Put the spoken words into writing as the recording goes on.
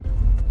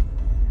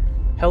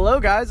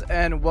Hello guys,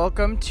 and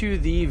welcome to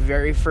the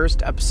very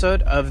first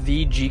episode of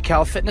the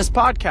GCal Fitness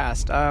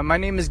Podcast. My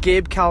name is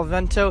Gabe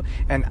Calvento,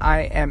 and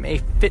I am a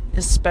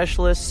fitness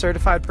specialist,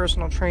 certified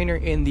personal trainer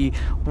in the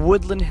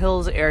Woodland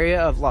Hills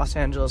area of Los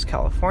Angeles,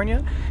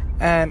 California.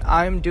 And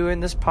I'm doing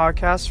this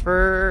podcast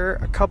for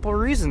a couple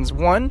reasons.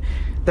 One,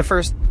 the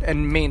first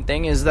and main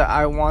thing is that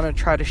I want to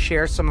try to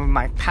share some of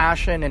my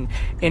passion and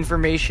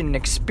information and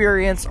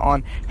experience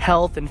on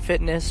health and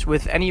fitness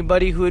with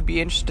anybody who would be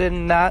interested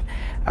in that,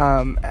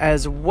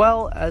 as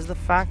well as the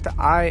fact that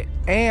I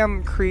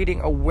am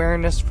creating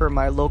awareness for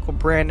my local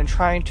brand and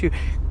trying to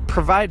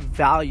provide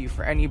value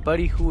for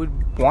anybody who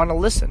would want to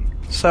listen.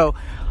 So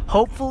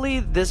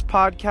hopefully this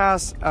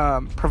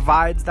podcast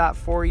provides that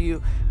for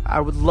you. I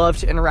would love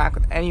to interact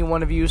with any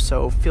one of you,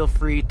 so feel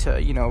free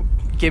to,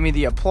 give me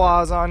the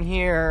applause on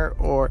here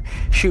or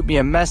shoot me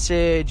a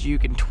message. You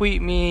can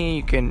tweet me,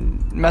 you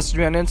can message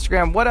me on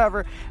Instagram,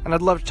 whatever, and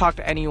I'd love to talk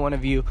to any one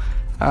of you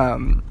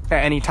at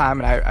any time,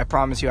 and I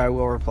promise you I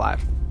will reply.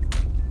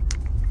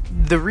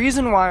 The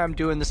reason why I'm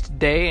doing this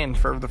today and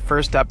for the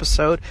first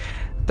episode,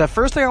 the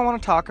first thing I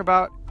want to talk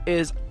about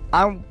is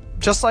I'm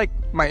just like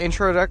my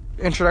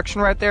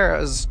introduction right there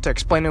is to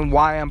explaining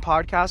why I'm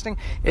podcasting,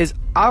 is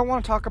I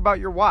want to talk about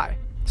your why.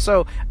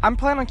 So I'm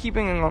planning on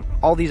keeping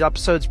all these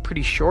episodes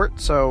pretty short,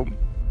 so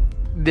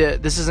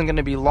this isn't going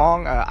to be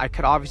long. I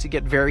could obviously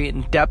get very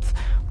in depth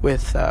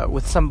with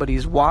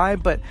somebody's why,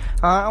 but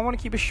I want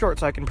to keep it short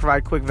so I can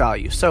provide quick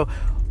value. So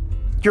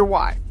your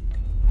why.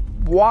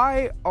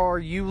 Why are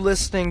you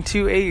listening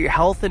to a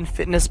health and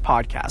fitness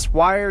podcast?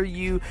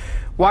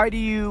 Why do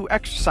you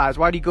exercise?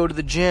 Why do you go to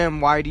the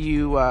gym? Why do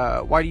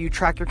you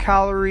track your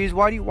calories?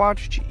 Why do you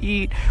watch what you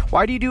eat?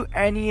 Why do you do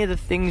any of the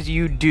things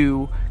you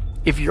do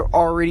if you're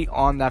already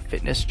on that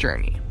fitness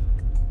journey?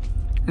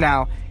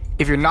 Now,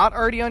 if you're not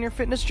already on your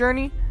fitness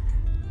journey,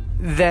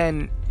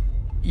 then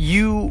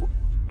you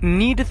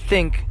need to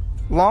think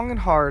long and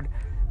hard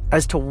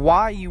as to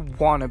why you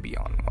want to be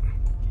on one.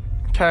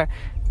 Okay?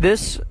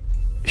 This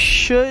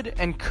should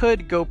and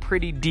could go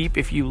pretty deep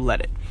if you let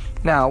it.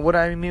 Now, what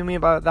I mean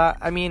about that,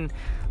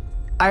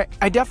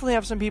 I definitely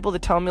have some people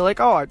that tell me like,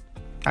 oh,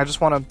 I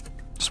just want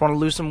to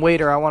lose some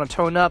weight, or I want to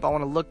tone up, I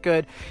want to look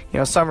good,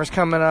 summer's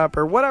coming up,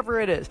 or whatever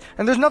it is.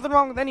 And there's nothing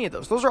wrong with any of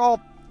those. Those are all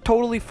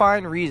totally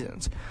fine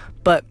reasons.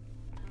 But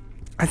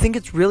I think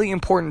it's really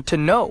important to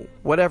know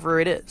whatever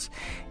it is.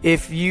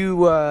 If you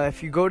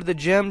go to the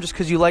gym just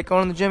because you like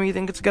going to the gym, you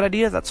think it's a good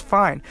idea, that's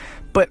fine.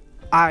 But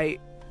I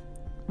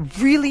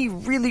really,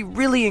 really,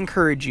 really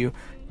encourage you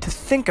to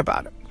think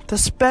about it, to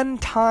spend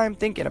time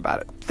thinking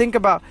about it. Think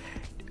about,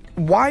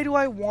 why do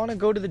I want to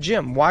go to the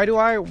gym? Why do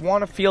I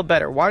want to feel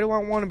better? Why do I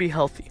want to be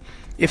healthy?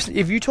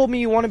 If you told me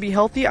you want to be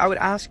healthy, I would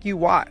ask you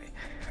why.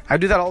 I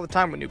do that all the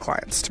time with new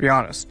clients, to be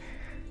honest.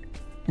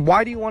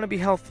 Why do you want to be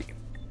healthy?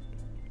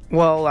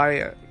 Well,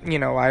 I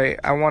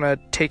want to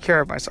take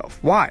care of myself.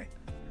 Why?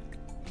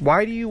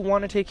 Why do you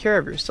want to take care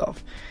of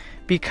yourself?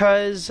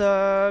 Because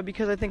I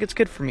think it's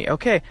good for me.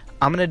 Okay,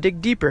 I'm going to dig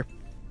deeper.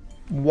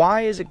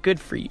 Why is it good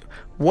for you?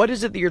 What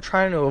is it that you're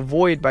trying to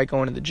avoid by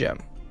going to the gym?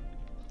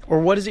 Or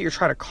what is it you're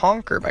trying to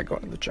conquer by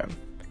going to the gym?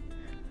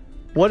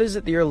 What is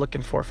it that you're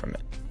looking for from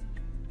it?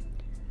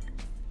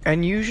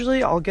 And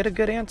usually I'll get a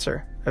good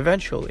answer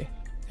eventually.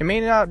 It may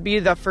not be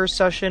that first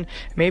session,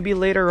 maybe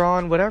later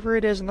on, whatever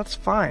it is, and that's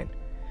fine.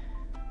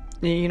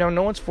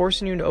 No one's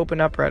forcing you to open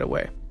up right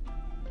away.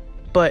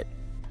 But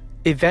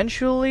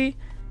eventually,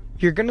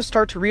 you're going to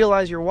start to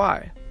realize your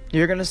why.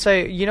 You're going to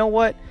say, you know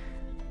what?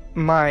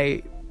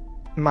 My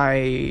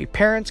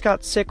parents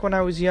got sick when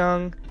I was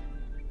young,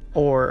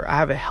 or I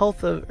have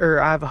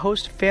a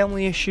host of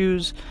family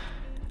issues.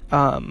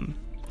 I'm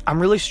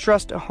really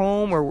stressed at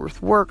home or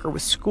with work or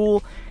with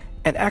school,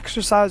 and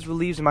exercise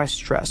relieves my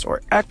stress,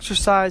 or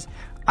exercise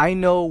I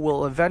know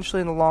will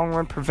eventually in the long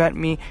run prevent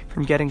me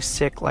from getting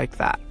sick like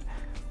that,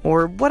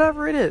 or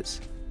whatever it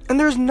is. And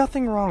there's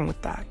nothing wrong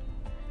with that.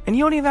 And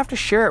you don't even have to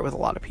share it with a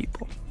lot of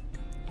people.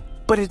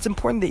 But it's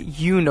important that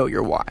you know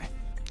your why.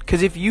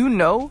 Because if you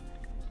know,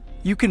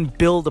 you can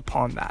build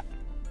upon that.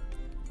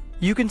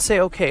 You can say,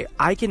 okay,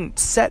 I can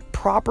set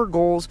proper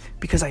goals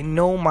because I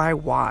know my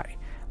why.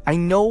 I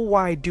know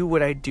why I do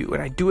what I do,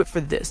 and I do it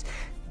for this.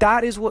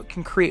 That is what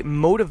can create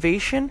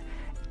motivation,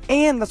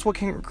 and that's what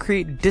can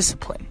create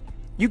discipline.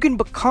 You can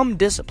become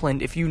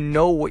disciplined if you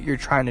know what you're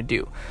trying to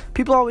do.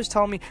 People always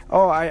tell me,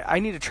 oh, I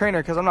need a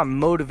trainer because I'm not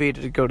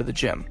motivated to go to the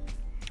gym.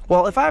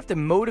 Well, if I have to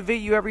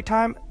motivate you every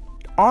time,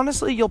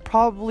 honestly, you'll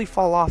probably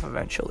fall off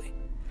eventually.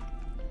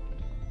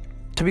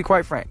 To be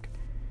quite frank.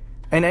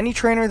 And any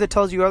trainer that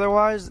tells you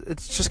otherwise,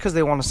 it's just because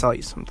they want to sell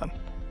you something.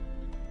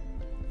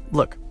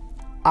 Look,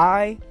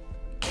 I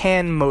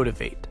can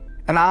motivate,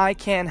 and I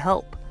can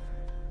help.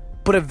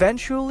 But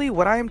eventually,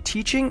 what I am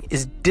teaching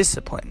is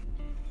discipline.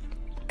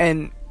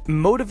 And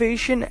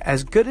motivation,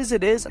 as good as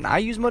it is, and I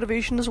use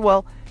motivation as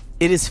well,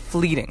 it is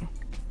fleeting.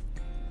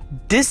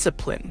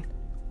 Discipline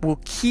will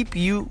keep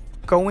you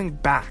going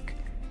back.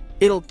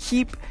 It'll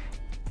keep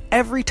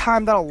every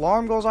time that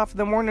alarm goes off in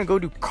the morning to go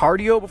do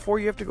cardio before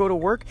you have to go to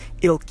work,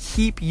 it'll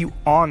keep you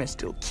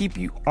honest. It'll keep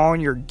you on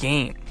your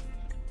game.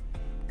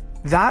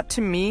 That,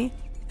 to me,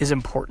 is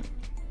important.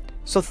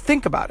 So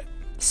think about it.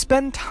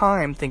 Spend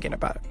time thinking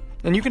about it.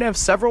 And you can have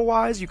several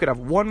whys. You could have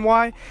one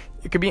why.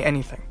 It could be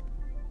anything.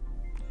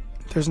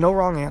 There's no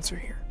wrong answer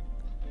here.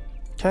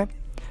 Okay?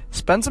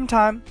 Spend some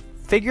time,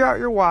 figure out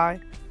your why,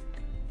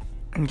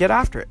 and get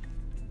after it.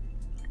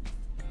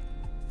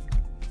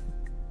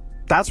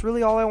 That's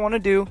really all I want to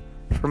do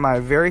for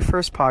my very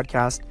first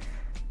podcast.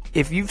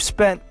 If you've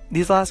spent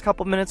these last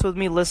couple minutes with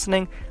me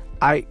listening,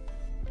 I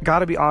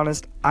gotta be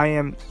honest, I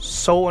am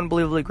so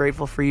unbelievably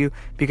grateful for you,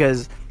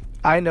 because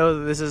I know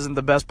that this isn't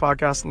the best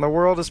podcast in the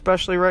world,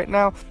 especially right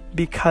now,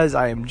 because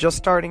I am just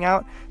starting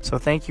out. So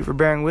thank you for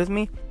bearing with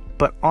me.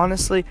 But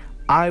honestly,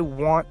 I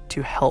want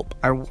to help.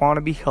 I want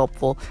to be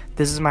helpful.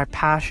 This is my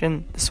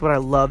passion. This is what I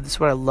love. This is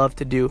what I love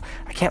to do.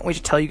 I can't wait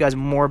to tell you guys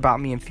more about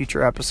me in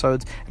future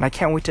episodes, and I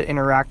can't wait to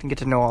interact and get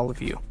to know all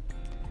of you.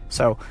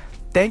 So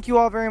thank you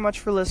all very much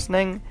for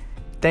listening.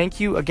 Thank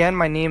you. Again,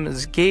 my name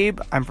is Gabe.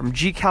 I'm from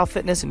GCal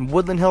Fitness in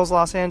Woodland Hills,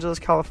 Los Angeles,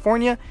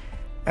 California,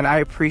 and I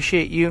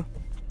appreciate you.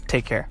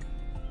 Take care.